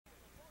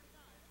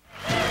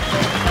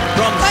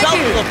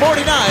the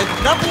 49th,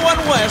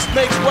 #1 West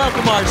makes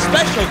welcome our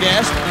special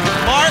guest,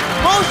 Mark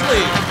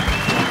Moseley.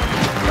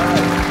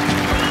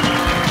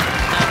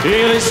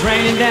 Well, it's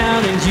raining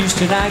down in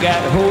Houston, I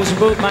got holes in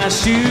both my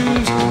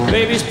shoes.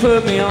 Baby's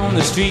put me on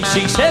the street,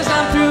 she says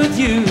I'm through with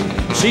you.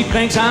 She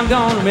thinks I'm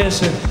gonna miss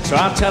her, so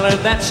I'll tell her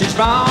that she's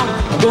wrong.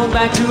 I'm going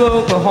back to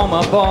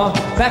Oklahoma, boy,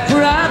 back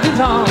where I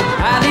belong.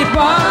 I need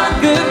one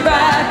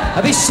goodbye,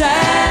 I'll be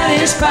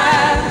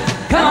satisfied.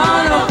 Come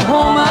on,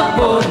 Oklahoma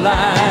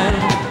Boarderline.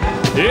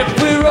 If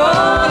we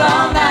roll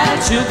all night,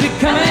 she'll be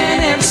coming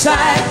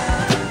inside.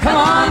 Come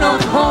on,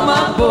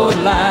 Oklahoma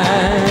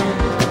Boarderline.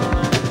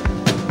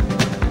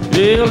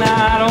 Well, now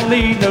I don't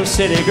need no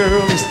city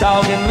girl that's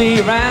dogging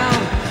me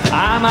around.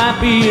 I might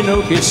be an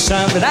Okie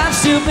son, but I've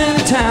still been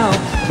in town.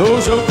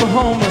 Those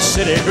Oklahoma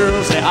City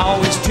girls, they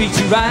always treat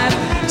you right.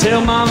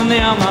 Tell mom and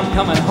them I'm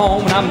coming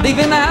home and I'm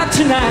leaving out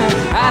tonight.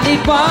 I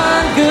need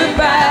one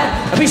goodbye,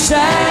 I'll be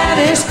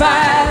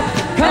satisfied.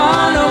 Come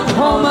on,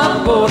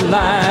 Oklahoma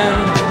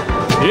Boarderline.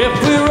 If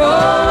we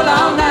roll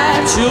all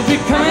night, she'll be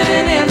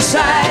coming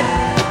inside.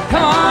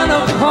 Come on,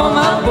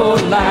 Oklahoma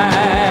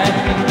Boarderline.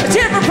 Let's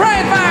hear it for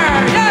Prairie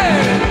Fire, yeah!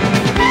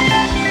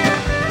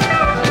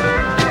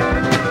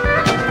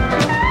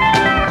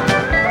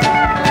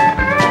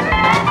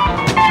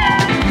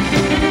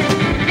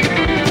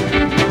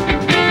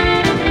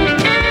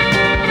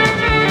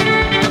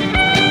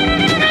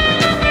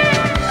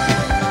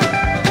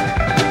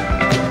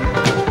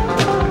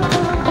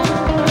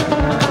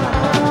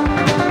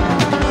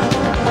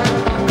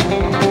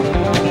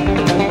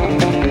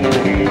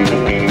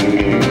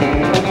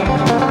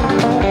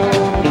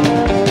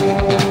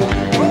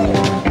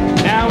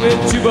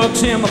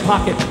 $2 in my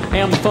pocket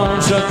and my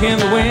phone stuck in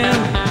the wind.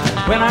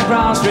 When I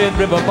cross Red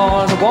River,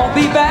 boys, I won't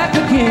be back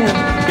again.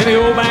 In the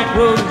old back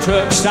road and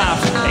truck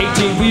stops,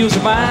 18 wheels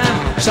of mine.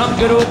 Some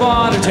good old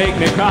boy to take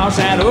me across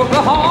that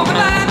Oklahoma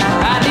line.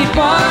 I need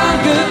one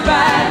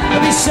goodbye,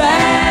 I'll be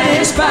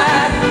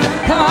satisfied.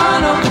 Come on,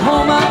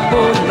 Oklahoma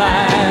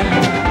Boarderline.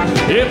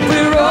 If we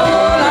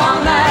roll all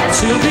night,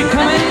 she'll be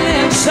coming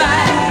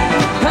inside.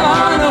 Come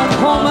on,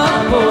 Oklahoma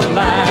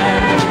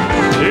Boarderline.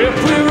 If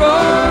we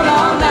roll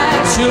all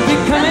night, she'll be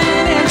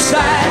coming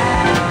inside.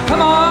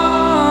 Come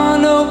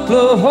on,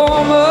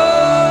 Oklahoma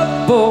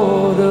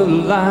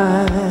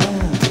Boarderline.